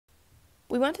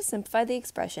We want to simplify the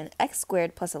expression x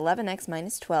squared plus 11x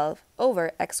minus 12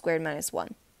 over x squared minus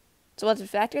 1. So we'll have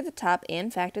to factor the top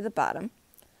and factor the bottom.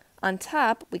 On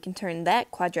top, we can turn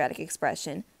that quadratic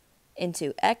expression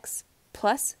into x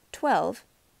plus 12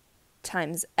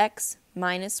 times x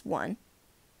minus 1.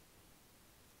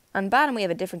 On bottom, we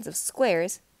have a difference of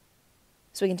squares,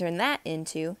 so we can turn that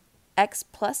into x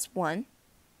plus 1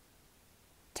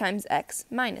 times x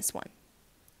minus 1.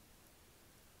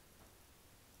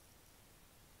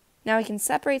 Now we can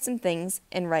separate some things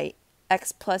and write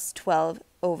x plus 12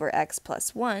 over x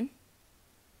plus 1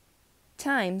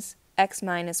 times x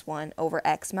minus 1 over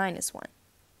x minus 1.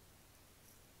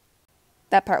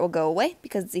 That part will go away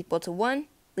because it's equal to 1,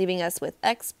 leaving us with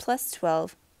x plus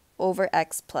 12 over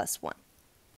x plus 1.